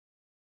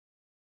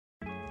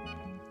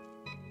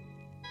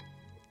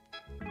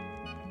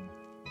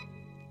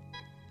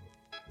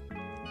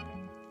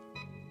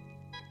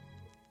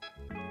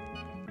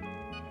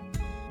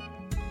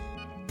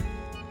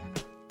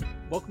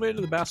Welcome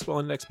into the Basketball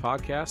Index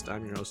podcast.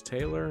 I'm your host,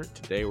 Taylor.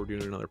 Today we're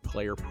doing another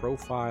player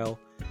profile,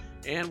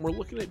 and we're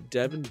looking at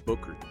Devin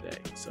Booker today.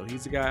 So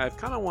he's a guy I've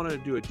kind of wanted to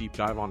do a deep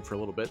dive on for a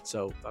little bit,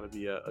 so thought it'd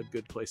be a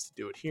good place to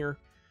do it here.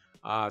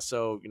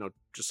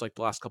 Just like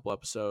the last couple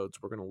episodes,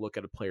 we're going to look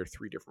at a player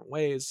three different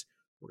ways.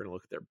 We're going to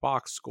look at their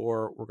box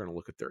score, we're going to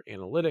look at their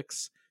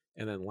analytics,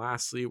 and then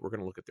lastly, we're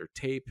going to look at their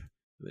tape,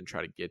 and then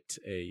try to get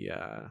a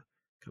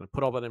kind of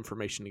put all that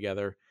information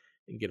together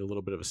and get a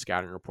little bit of a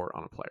scouting report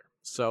on a player.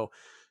 So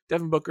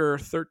Devin Booker,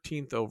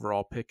 13th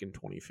overall pick in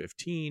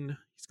 2015.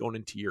 He's going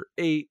into year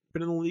 8.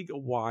 Been in the league a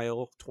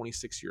while,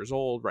 26 years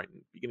old, right in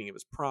the beginning of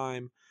his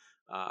prime.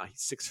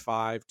 He's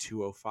 6'5",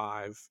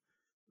 205.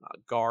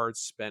 Guard,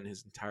 spent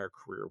his entire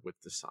career with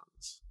the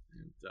Suns.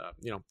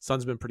 And,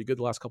 Suns been pretty good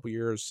the last couple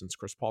years since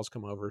Chris Paul's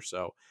come over.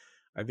 So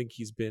I think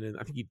he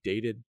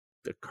dated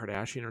the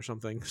Kardashian or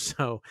something.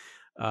 So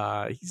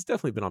he's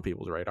definitely been on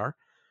people's radar.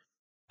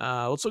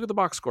 Let's look at the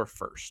box score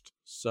first.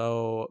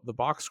 So the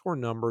box score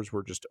numbers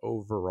were just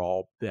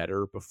overall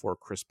better before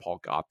Chris Paul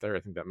got there.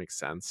 I think that makes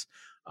sense.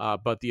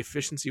 But the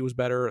efficiency was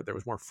better. There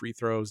was more free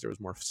throws. There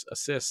was more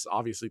assists.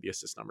 Obviously, the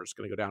assist number is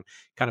going to go down,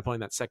 kind of playing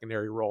that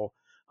secondary role.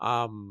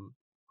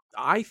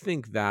 I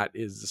think that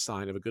is a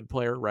sign of a good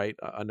player, right?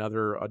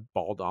 A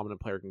ball-dominant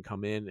player can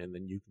come in, and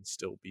then you can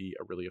still be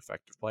a really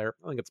effective player.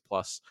 I think it's a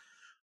plus.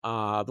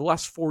 The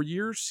last 4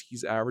 years,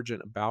 he's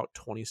averaging about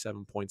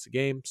 27 points a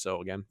game.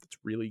 So again, that's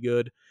really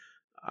good.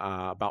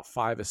 About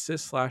 5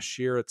 assists last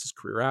year. It's his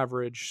career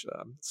average.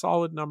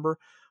 Solid number.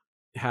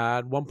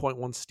 Had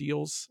 1.1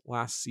 steals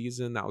last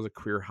season. That was a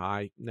career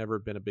high. Never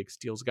been a big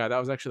steals guy. That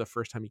was actually the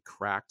first time he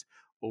cracked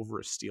over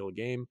a steal a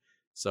game.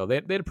 So they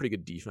had a pretty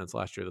good defense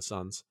last year, the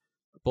Suns.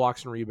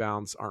 Blocks and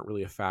rebounds aren't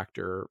really a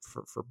factor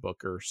for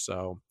Booker.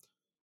 So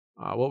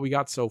what we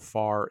got so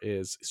far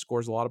is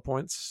scores a lot of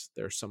points.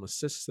 There's some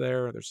assists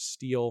there. There's a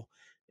steal.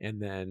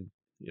 And then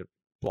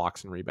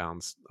blocks and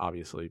rebounds.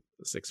 Obviously,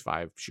 a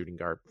 6'5" shooting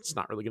guard. It's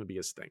not really going to be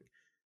his thing.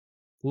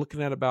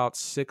 Looking at about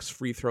 6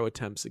 free throw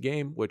attempts a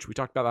game, which we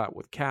talked about that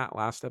with Cat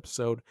last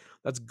episode.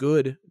 That's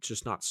good. It's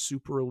just not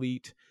super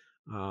elite.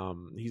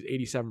 He's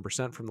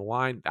 87% from the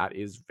line. That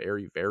is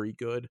very, very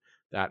good.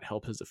 That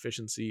helped his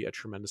efficiency a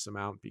tremendous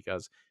amount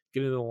because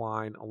getting to the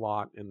line a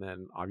lot, and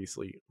then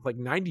obviously like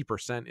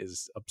 90%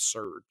 is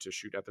absurd to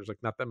shoot at. There's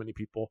like not that many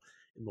people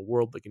in the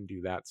world that can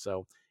do that.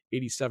 So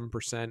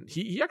 87%.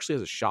 He actually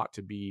has a shot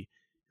to be,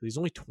 he's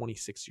only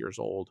 26 years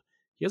old.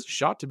 He has a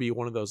shot to be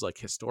one of those like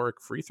historic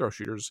free throw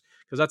shooters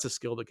because that's a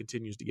skill that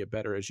continues to get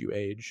better as you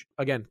age.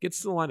 Again,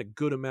 gets to the line a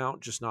good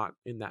amount, just not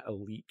in that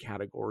elite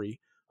category.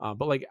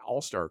 But like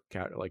all-star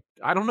cat, like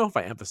I don't know if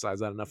I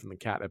emphasize that enough in the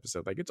Cat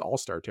episode. Like it's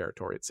all-star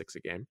territory at 6 a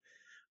game.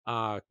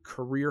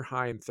 Career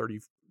high in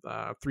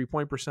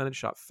 3-point percentage,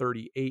 shot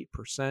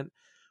 38%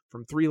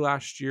 from 3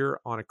 last year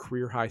on a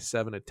career high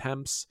 7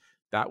 attempts.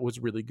 That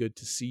was really good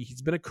to see.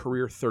 He's been a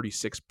career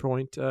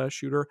 36-point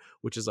shooter,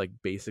 which is like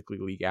basically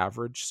league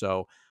average.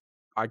 So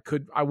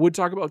I would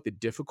talk about like the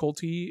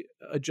difficulty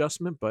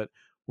adjustment, but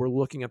we're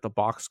looking at the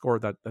box score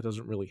that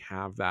doesn't really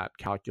have that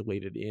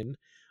calculated in.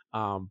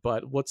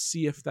 But let's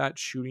see if that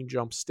shooting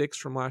jump sticks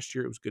from last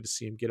year. It was good to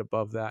see him get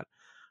above that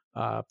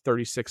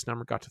 36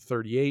 number, got to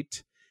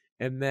 38.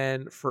 And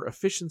then for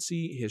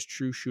efficiency, his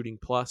true shooting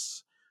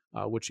plus,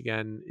 which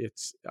again,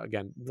 it's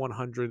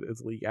 100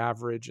 is league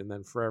average. And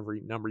then for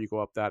every number you go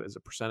up, that is a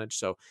percentage.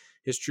 So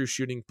his true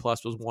shooting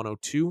plus was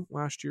 102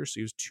 last year. So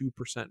he was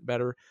 2%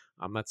 better.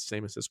 That's the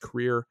same as his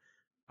career.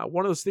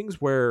 One of those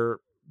things where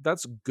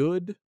that's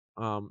good.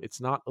 It's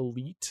not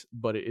elite,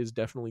 but it is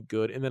definitely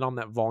good. And then on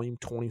that volume,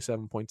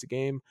 27 points a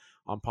game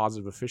on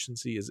positive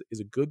efficiency is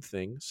a good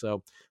thing.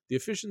 So the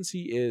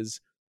efficiency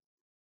is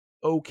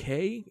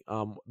okay.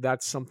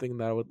 That's something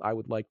that I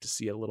would like to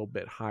see a little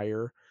bit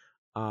higher.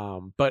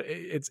 But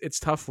it's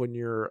tough when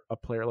you're a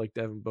player like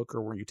Devin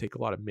Booker, where you take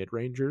a lot of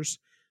mid-rangers.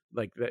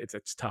 Like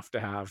it's tough to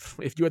have.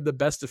 If you had the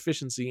best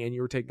efficiency and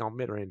you were taking on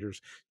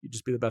mid-rangers, you'd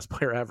just be the best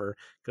player ever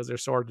because they're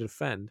so hard to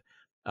defend.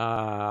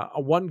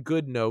 One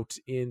good note,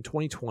 in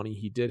 2020,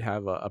 he did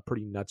have a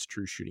pretty nuts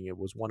true shooting. It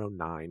was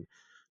 109,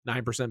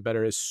 9%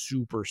 better is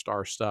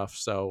superstar stuff.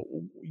 So,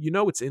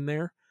 it's in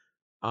there.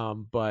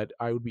 But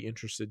I would be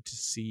interested to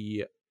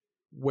see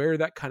where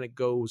that kind of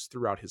goes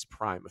throughout his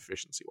prime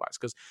efficiency wise,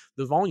 because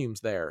the volume's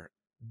there,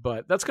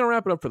 but that's going to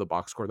wrap it up for the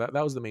box score. That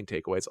was the main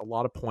takeaway. It's a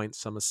lot of points,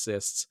 some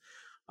assists,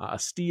 a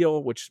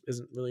steal, which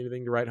isn't really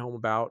anything to write home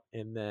about.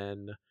 And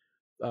then,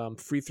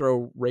 free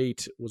throw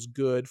rate was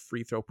good.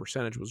 Free throw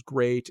percentage was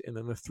great. And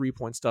then the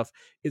 3-point stuff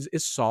is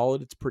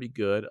solid. It's pretty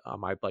good.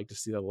 I'd like to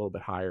see that a little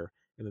bit higher.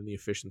 And then the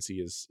efficiency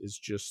is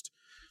just,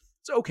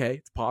 it's okay.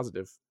 It's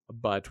positive.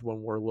 But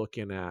when we're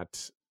looking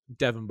at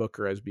Devin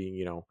Booker as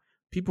being,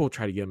 people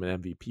try to give him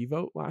an MVP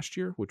vote last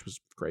year, which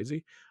was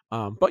crazy.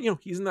 But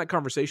he's in that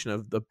conversation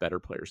of the better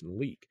players in the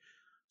league.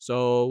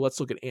 So let's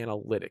look at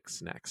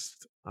analytics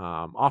next.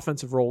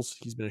 Offensive roles,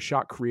 he's been a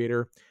shot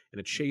creator and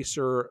a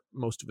chaser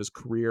most of his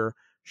career.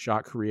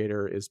 Shot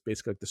creator is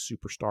basically like the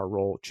superstar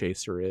role.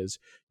 Chaser is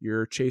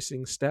you're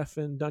chasing Steph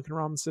and Duncan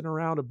Robinson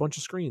around a bunch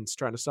of screens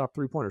trying to stop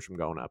 3-pointers from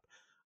going up.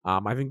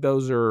 I think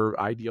those are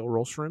ideal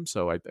roles for him,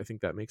 so I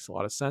think that makes a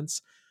lot of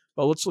sense.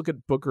 But let's look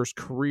at Booker's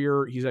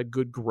career. He's had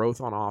good growth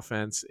on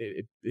offense.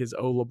 His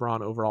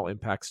LeBron overall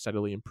impact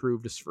steadily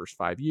improved his first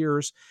 5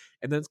 years,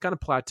 and then it's kind of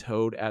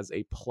plateaued as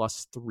a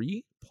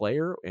 +3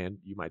 player. And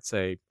you might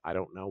say, I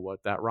don't know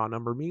what that raw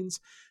number means.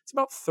 It's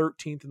about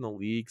 13th in the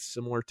league,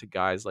 similar to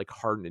guys like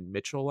Harden and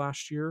Mitchell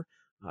last year.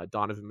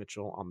 Donovan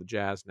Mitchell on the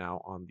Jazz,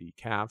 now on the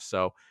Cavs.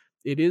 So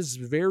it is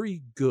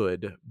very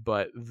good,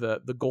 but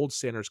the gold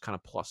standard is kind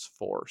of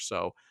 +4.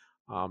 So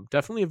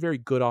definitely a very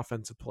good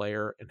offensive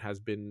player, and has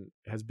been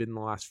the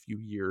last few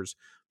years,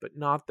 but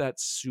not that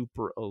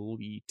super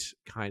elite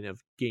kind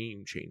of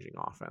game changing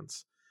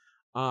offense.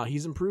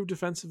 He's improved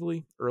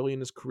defensively. Early in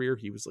his career,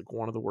 he was like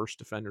one of the worst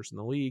defenders in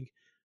the league.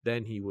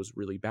 Then he was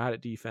really bad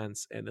at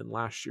defense. And then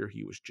last year,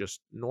 he was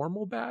just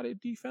normal bad at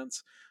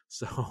defense.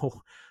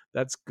 So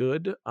that's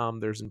good.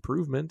 There's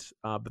improvement,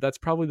 but that's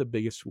probably the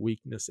biggest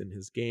weakness in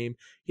his game.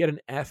 He had an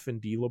F and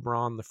D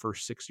LeBron the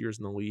first 6 years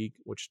in the league,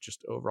 which is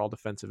just overall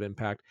defensive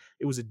impact.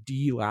 It was a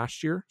D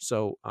last year.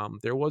 So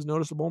there was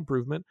noticeable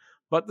improvement.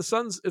 But the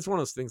Suns, it's one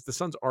of those things. The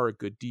Suns are a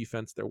good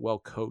defense. They're well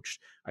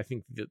coached. I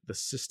think the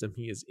system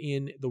he is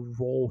in, the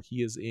role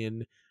he is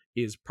in,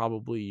 is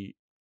probably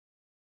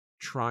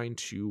trying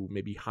to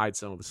maybe hide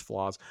some of his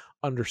flaws,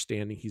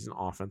 understanding he's an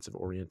offensive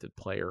oriented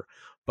player.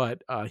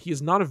 But he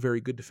is not a very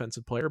good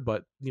defensive player,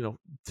 but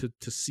to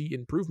see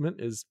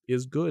improvement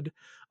is good.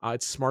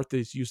 It's smart that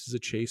he's used as a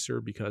chaser,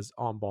 because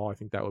on ball, I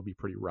think that would be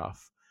pretty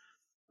rough.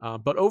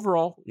 But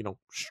overall,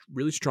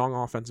 really strong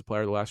offensive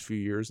player the last few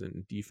years,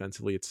 and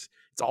defensively, it's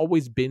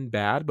always been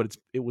bad, but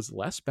it was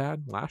less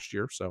bad last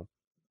year, so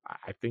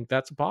I think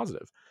that's a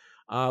positive.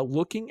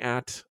 Looking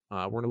at,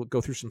 we're going to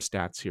go through some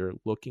stats here.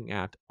 Looking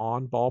at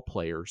on-ball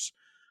players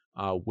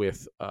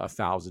with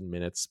 1,000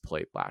 minutes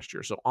played last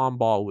year. So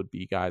on-ball would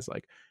be guys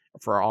like,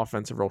 for our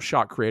offensive role,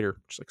 shot creator,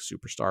 just like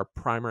superstar,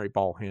 primary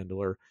ball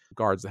handler,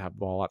 guards that have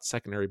ball out,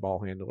 secondary ball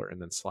handler,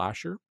 and then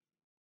slasher.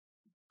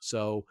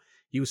 So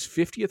he was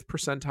 50th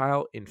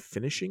percentile in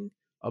finishing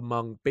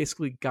among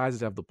basically guys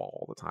that have the ball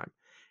all the time.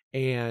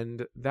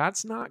 And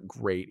that's not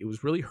great. It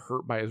was really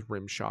hurt by his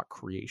rim shot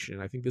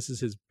creation. I think this is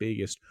his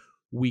biggest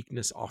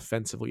weakness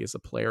offensively as a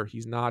player.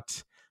 He's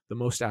not the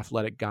most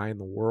athletic guy in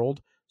the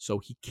world, so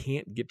he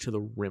can't get to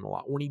the rim a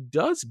lot. When he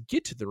does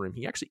get to the rim,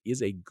 he actually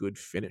is a good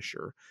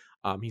finisher.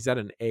 He's at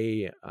an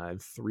A in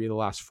 3 of the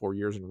last 4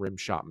 years in rim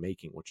shot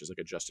making, which is like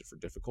adjusted for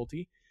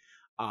difficulty.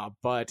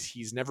 But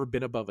he's never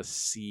been above a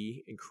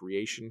C in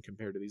creation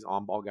compared to these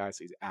on-ball guys.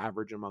 He's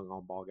average among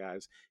on-ball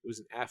guys. It was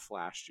an F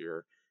last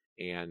year,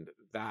 and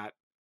that,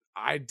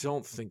 I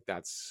don't think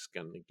that's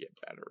going to get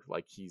better.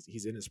 Like,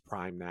 he's in his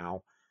prime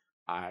now.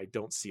 I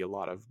don't see a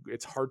lot of,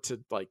 it's hard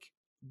to like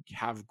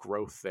have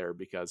growth there,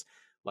 because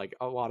like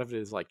a lot of it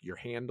is like your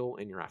handle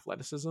and your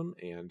athleticism,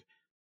 and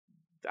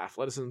the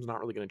athleticism is not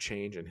really going to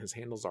change, and his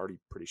handle's already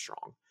pretty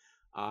strong.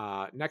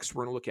 Next,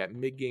 we're going to look at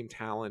mid-game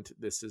talent.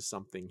 This is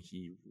something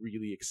he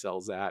really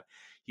excels at.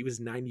 He was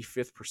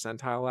 95th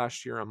percentile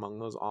last year among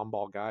those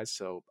on-ball guys,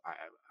 so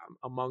I'm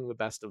among the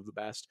best of the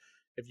best.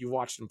 If you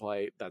watched him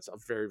play, that's a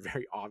very,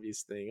 very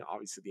obvious thing.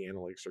 Obviously, the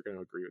analytics are going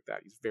to agree with that.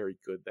 He's very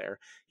good there.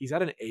 He's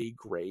at an A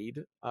grade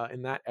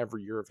in that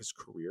every year of his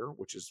career,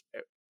 which is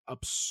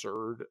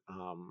absurd.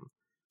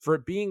 For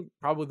it being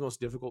probably the most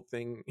difficult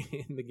thing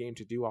in the game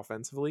to do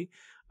offensively,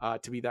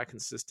 to be that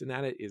consistent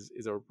at it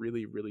is a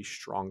really, really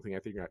strong thing. I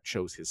think that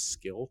shows his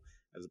skill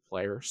as a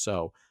player.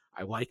 So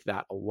I like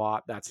that a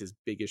lot. That's his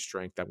biggest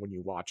strength, that when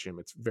you watch him,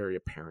 it's very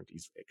apparent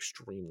he's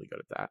extremely good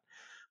at that.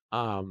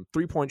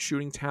 3-point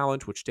shooting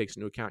talent, which takes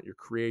into account your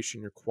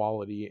creation, your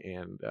quality,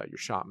 and your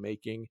shot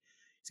making.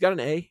 He's got an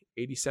A,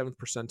 87th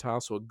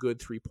percentile, so a good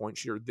 3-point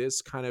shooter.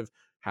 This kind of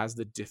has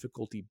the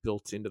difficulty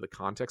built into the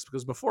context,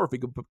 because before, if we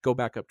go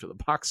back up to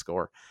the box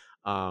score,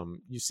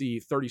 you see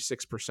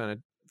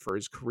 36% for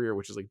his career,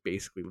 which is like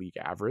basically league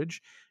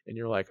average, and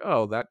you're like,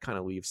 oh, that kind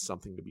of leaves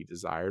something to be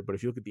desired. But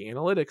if you look at the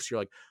analytics,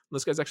 you're like, well,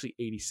 this guy's actually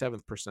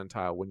 87th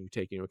percentile when you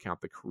take into account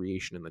the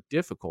creation and the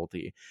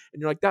difficulty, and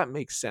you're like, that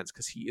makes sense,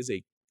 because he is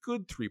a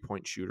good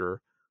 3-point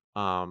shooter.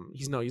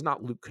 He's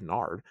not Luke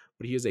Kennard,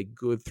 but he is a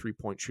good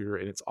 3-point shooter,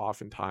 and it's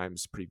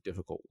oftentimes pretty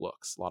difficult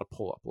looks, a lot of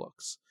pull-up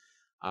looks.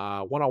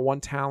 One-on-one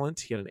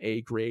talent, he had an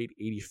A grade,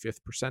 85th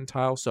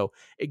percentile, so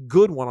a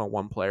good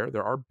one-on-one player.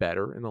 There are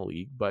better in the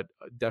league, but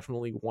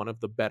definitely one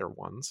of the better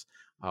ones,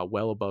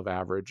 well above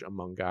average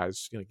among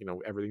guys.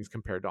 Everything's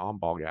compared to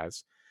on-ball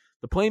guys.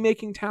 The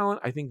playmaking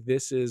talent, I think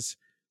this is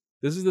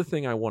the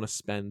thing I want to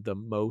spend the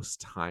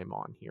most time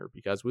on here,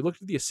 because we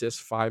looked at the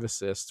assists, 5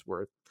 assists,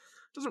 where it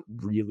doesn't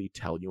really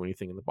tell you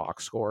anything in the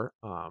box score.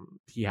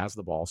 He has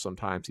the ball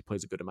sometimes. He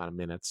plays a good amount of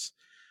minutes.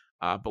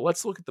 But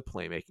let's look at the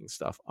playmaking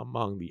stuff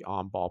among the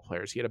on-ball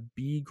players. He had a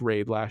B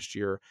grade last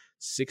year,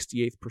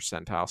 68th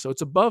percentile. So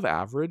it's above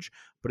average,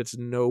 but it's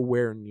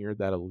nowhere near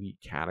that elite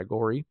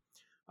category.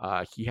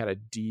 He had a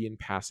D in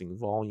passing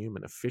volume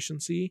and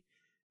efficiency.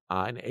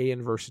 an A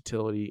in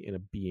versatility, and a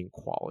B in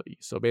quality.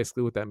 So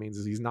basically what that means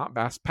is he's not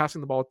passing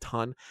the ball a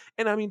ton.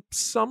 And I mean,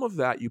 some of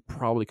that you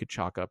probably could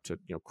chalk up to,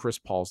 Chris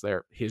Paul's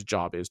there. His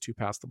job is to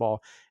pass the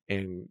ball,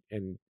 and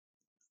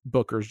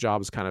Booker's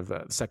job is kind of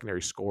a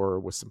secondary scorer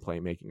with some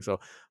playmaking. So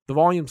the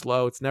volume's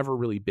low. It's never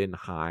really been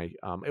high.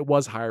 It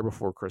was higher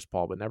before Chris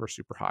Paul, but never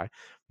super high.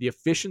 The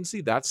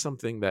efficiency, that's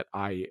something that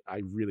I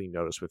really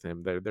noticed with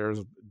him.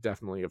 There's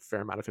definitely a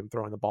fair amount of him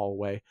throwing the ball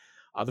away.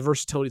 The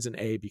versatility is an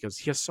A because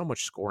he has so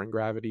much scoring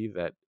gravity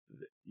that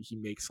he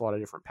makes a lot of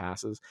different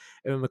passes.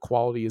 And then the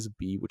quality is a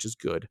B, which is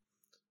good.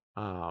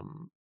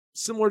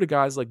 Similar to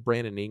guys like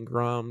Brandon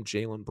Ingram,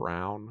 Jaylen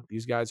Brown,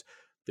 these guys,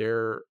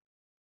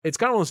 it's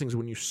kind of one of those things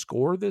when you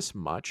score this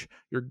much,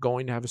 you're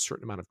going to have a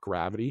certain amount of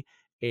gravity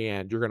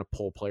and you're going to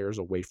pull players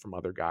away from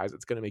other guys.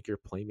 It's going to make your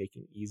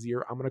playmaking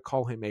easier. I'm going to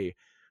call him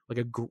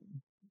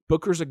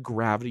Booker's a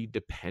gravity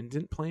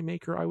dependent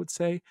playmaker, I would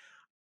say.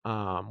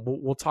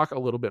 We'll talk a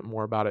little bit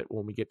more about it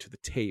when we get to the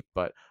tape,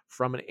 but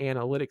from an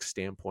analytics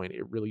standpoint,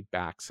 it really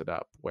backs it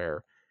up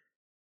where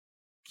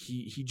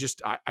he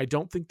just I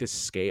don't think this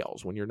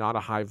scales when you're not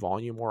a high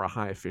volume or a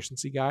high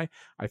efficiency guy.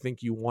 I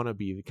think you want to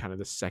be the kind of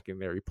the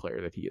secondary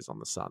player that he is on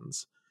the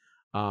Suns.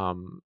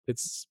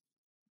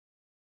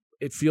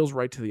 It feels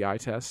right to the eye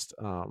test.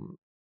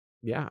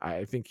 Yeah,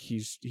 I think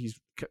he's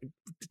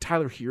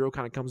Tyler Hero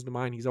kind of comes to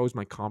mind. He's always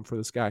my comp for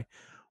this guy,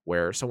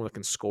 where someone that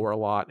can score a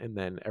lot and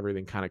then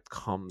everything kind of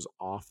comes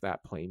off that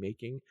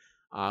playmaking.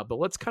 But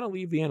let's kind of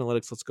leave the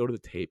analytics. Let's go to the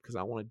tape because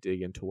I want to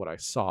dig into what I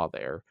saw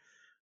there.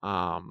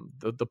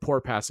 The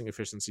poor passing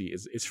efficiency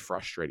is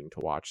frustrating to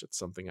watch. It's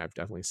something I've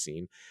definitely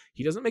seen.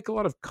 He doesn't make a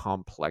lot of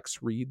complex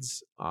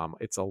reads.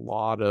 It's a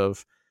lot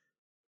of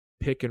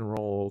pick and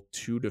roll.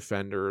 Two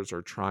defenders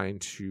are trying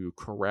to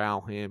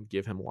corral him,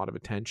 give him a lot of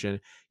attention.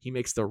 He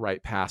makes the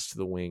right pass to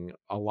the wing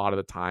a lot of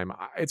the time.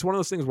 It's one of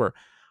those things where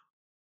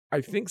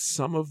I think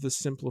some of the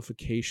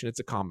simplification, it's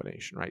a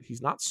combination, right?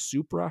 He's not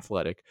super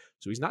athletic,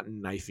 so he's not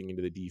knifing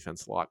into the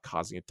defense a lot,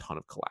 causing a ton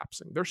of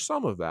collapsing. There's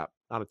some of that,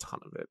 not a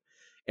ton of it.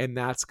 And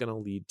that's going to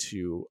lead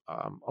to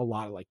a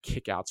lot of like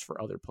kickouts for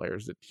other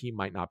players that he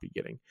might not be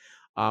getting.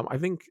 I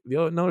think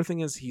another thing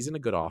is he's in a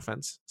good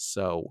offense.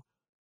 So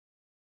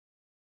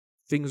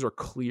things are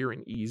clear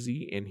and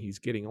easy. And he's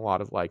getting a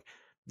lot of like,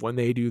 when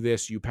they do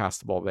this, you pass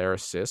the ball, their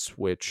assists,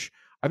 which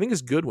I think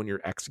is good when you're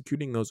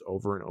executing those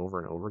over and over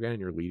and over again and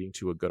you're leading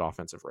to a good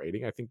offensive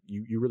rating. I think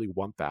you really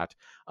want that.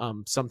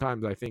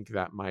 Sometimes I think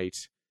that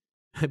might,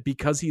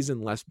 because he's in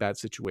less bad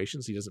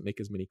situations, he doesn't make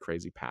as many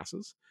crazy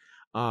passes.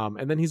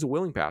 And then he's a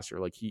willing passer.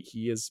 Like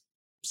he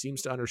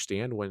seems to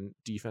understand when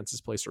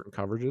defenses play certain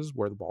coverages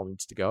where the ball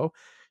needs to go.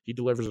 He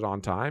delivers it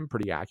on time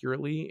pretty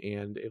accurately,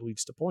 and it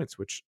leads to points,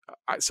 which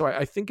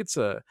I think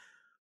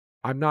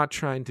I'm not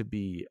trying to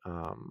be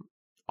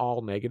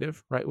all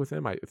negative, right, with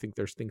him. I think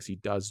there's things he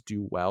does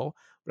do well,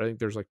 but I think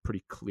there's like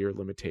pretty clear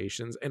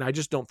limitations. And I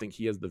just don't think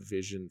he has the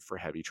vision for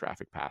heavy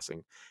traffic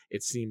passing.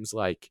 It seems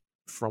like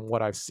from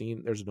what I've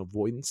seen, there's an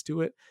avoidance to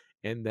it.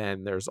 And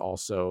then there's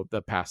also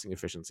the passing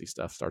efficiency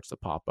stuff starts to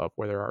pop up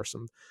where there are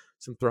some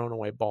thrown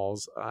away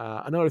balls.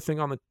 Another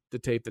thing on the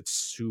tape that's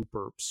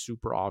super,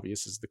 super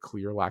obvious is the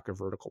clear lack of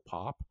vertical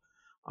pop.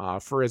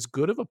 For as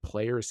good of a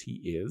player as he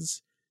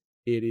is,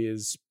 it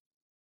is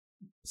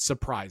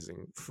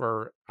surprising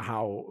for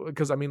how,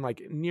 because I mean,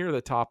 like near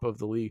the top of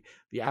the league,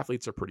 the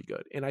athletes are pretty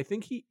good. And I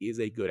think he is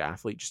a good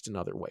athlete just in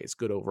other ways.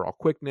 Good overall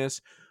quickness,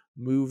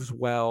 moves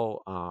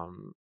well,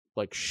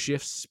 like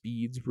shifts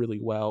speeds really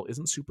well,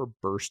 isn't super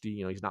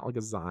bursty. He's not like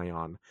a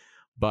Zion,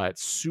 but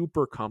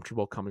super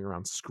comfortable coming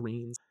around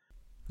screens.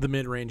 The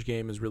mid-range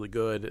game is really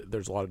good.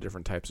 There's a lot of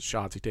different types of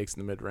shots he takes in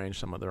the mid-range.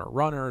 Some of them are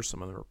runners,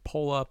 some of them are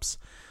pull-ups,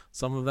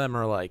 some of them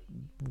are like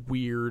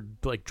weird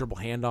like dribble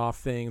handoff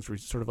things where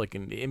he's sort of like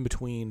in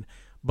between.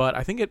 But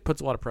I think it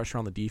puts a lot of pressure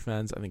on the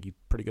defense. I think he's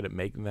pretty good at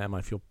making them.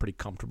 I feel pretty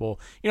comfortable.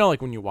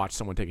 Like when you watch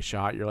someone take a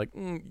shot, you're like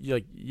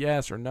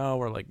yes or no,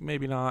 or like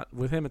maybe not.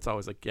 With him, it's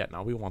always like, yeah,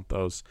 no, we want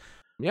those.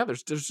 Yeah,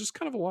 there's just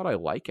kind of a lot I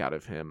like out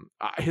of him.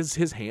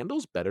 His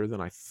handle's better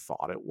than I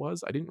thought it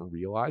was. I didn't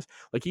realize.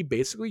 Like he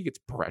basically gets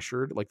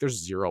pressured. Like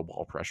there's zero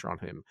ball pressure on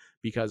him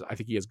because I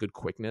think he has good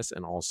quickness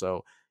and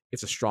also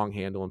it's a strong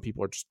handle and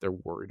people they're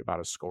worried about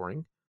his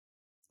scoring.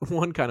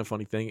 One kind of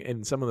funny thing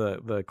in some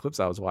of the clips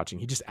I was watching,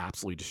 he just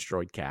absolutely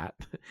destroyed Cat,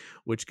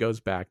 which goes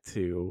back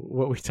to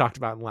what we talked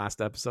about in the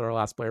last episode, our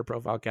last player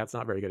profile. Cat's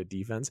not very good at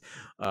defense.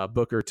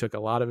 Booker took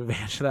a lot of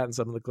advantage of that in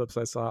some of the clips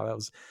I saw. That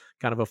was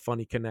kind of a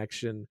funny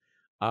connection.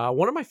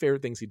 One of my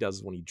favorite things he does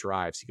is when he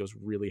drives, he goes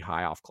really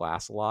high off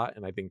glass a lot.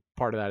 And I think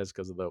part of that is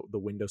because of the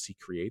windows he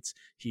creates.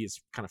 He is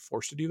kind of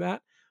forced to do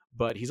that,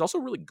 but he's also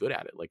really good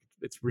at it. Like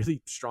it's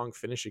really strong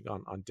finishing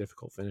on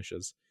difficult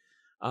finishes.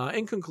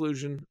 In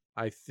conclusion,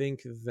 I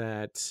think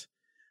that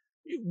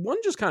one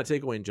just kind of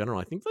takeaway in general,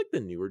 I think like the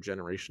newer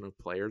generation of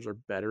players are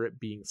better at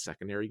being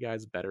secondary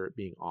guys, better at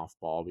being off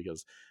ball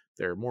because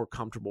they're more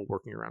comfortable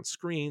working around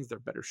screens. They're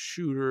better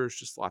shooters,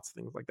 just lots of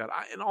things like that.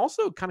 And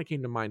also kind of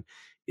came to mind,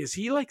 is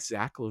he like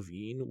Zach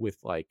LaVine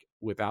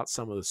without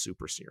some of the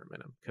super serum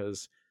in him?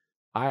 Because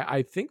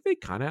I think they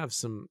kind of have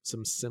some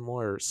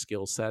similar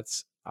skill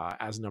sets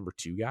as number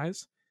 2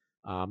 guys.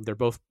 They're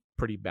both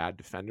pretty bad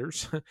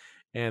defenders,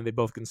 and they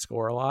both can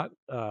score a lot.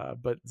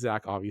 But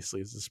Zach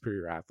obviously is a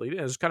superior athlete.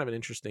 And it's kind of an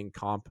interesting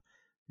comp.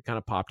 It kind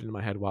of popped into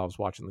my head while I was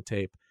watching the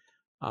tape.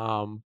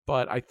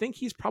 But I think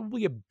he's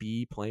probably a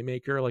B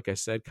playmaker. Like I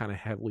said, kind of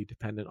heavily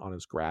dependent on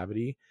his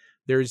gravity.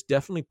 There's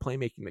definitely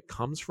playmaking that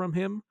comes from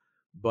him.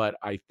 But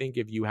I think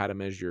if you had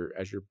him as your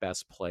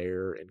best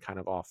player and kind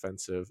of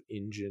offensive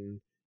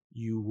engine,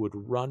 you would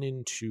run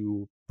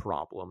into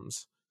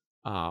problems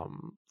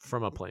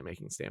from a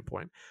playmaking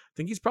standpoint. I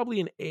think he's probably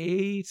an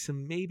A to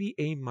maybe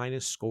A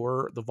minus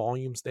scorer. The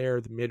volume's there.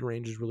 The mid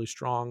range is really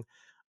strong.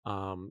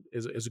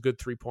 Is a good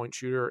 3-point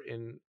shooter.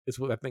 And it's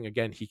what that thing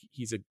again.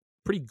 He's a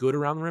pretty good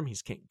around the rim. He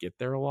just can't get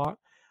there a lot.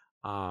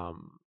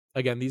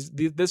 Again,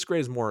 this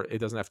grade is more, it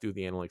doesn't have to do with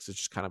the analytics. It's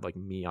just kind of like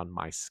me on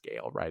my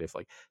scale, right? If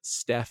like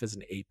Steph is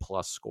an A+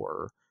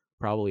 scorer,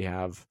 probably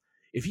have,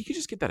 if he could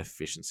just get that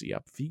efficiency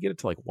up, if he get it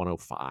to like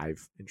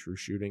 105 in true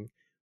shooting,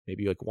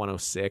 maybe like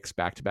 106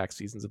 back-to-back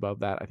seasons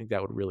above that, I think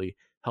that would really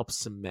help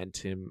cement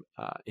him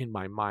in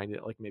my mind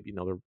at like maybe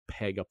another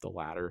peg up the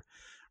ladder.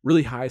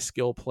 Really high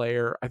skill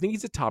player. I think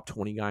he's a top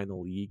 20 guy in the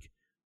league.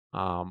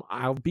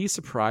 I'll be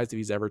surprised if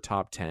he's ever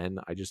top 10.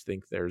 I just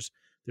think there's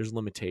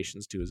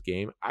limitations to his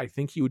game. I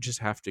think he would just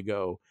have to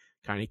go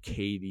kind of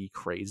KD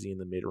crazy in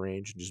the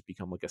mid-range and just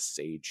become like a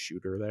sage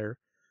shooter there.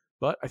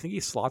 But I think he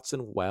slots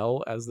in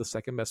well as the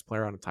second best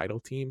player on a title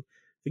team.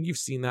 I think you've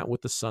seen that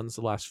with the Suns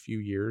the last few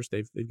years.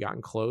 They've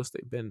gotten close.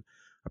 They've been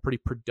a pretty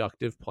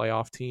productive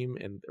playoff team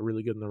and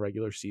really good in the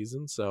regular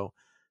season. So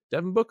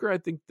Devin Booker, I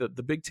think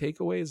the big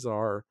takeaways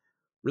are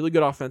really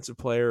good offensive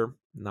player,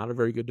 not a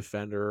very good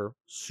defender,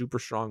 super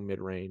strong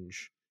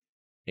mid-range,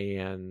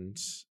 and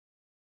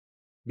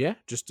yeah,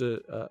 just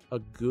a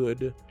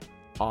good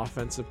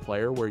offensive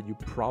player where you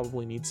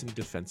probably need some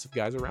defensive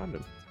guys around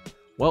him.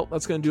 Well,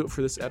 that's going to do it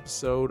for this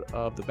episode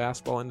of the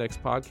Basketball Index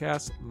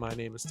podcast. My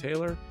name is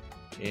Taylor,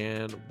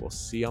 and we'll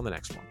see you on the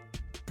next one.